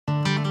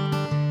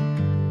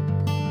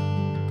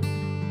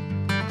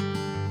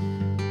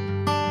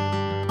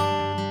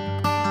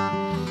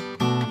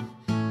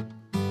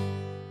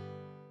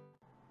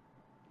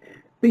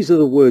These are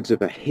the words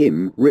of a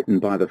hymn written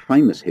by the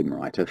famous hymn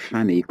writer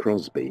Fanny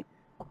Crosby,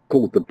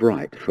 called The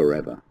Bright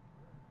Forever.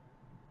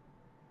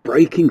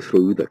 Breaking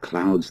through the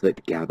clouds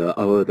that gather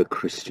o'er the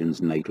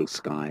Christian's natal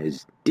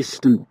skies,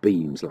 distant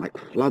beams like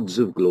floods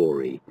of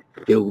glory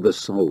fill the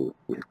soul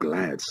with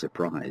glad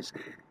surprise,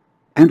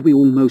 and we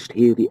almost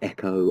hear the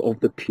echo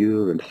of the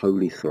pure and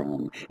holy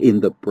throng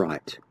in the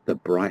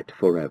bright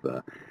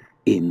forever,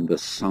 in the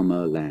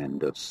summer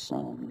land of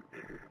song.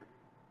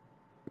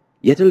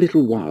 Yet a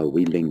little while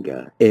we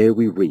linger ere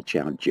we reach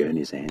our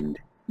journey's end,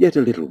 yet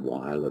a little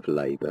while of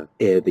labour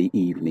ere the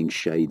evening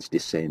shades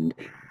descend.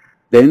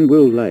 Then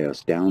we'll lay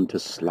us down to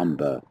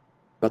slumber,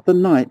 but the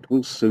night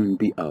will soon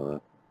be o'er.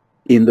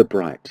 In the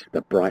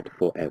bright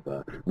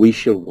forever, we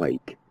shall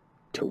wake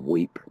to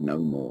weep no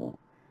more.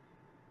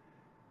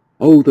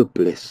 Oh, the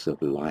bliss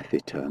of life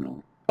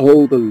eternal!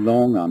 Oh, the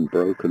long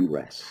unbroken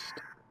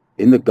rest,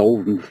 in the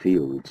golden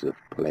fields of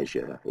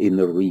pleasure, in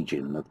the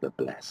region of the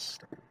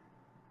blest.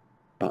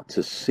 But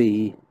to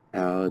see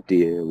our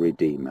dear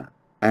Redeemer,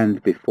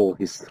 and before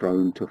his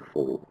throne to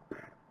fall,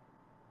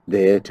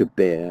 there to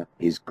bear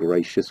his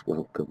gracious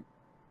welcome,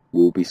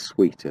 will be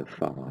sweeter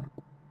far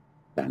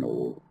than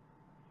all.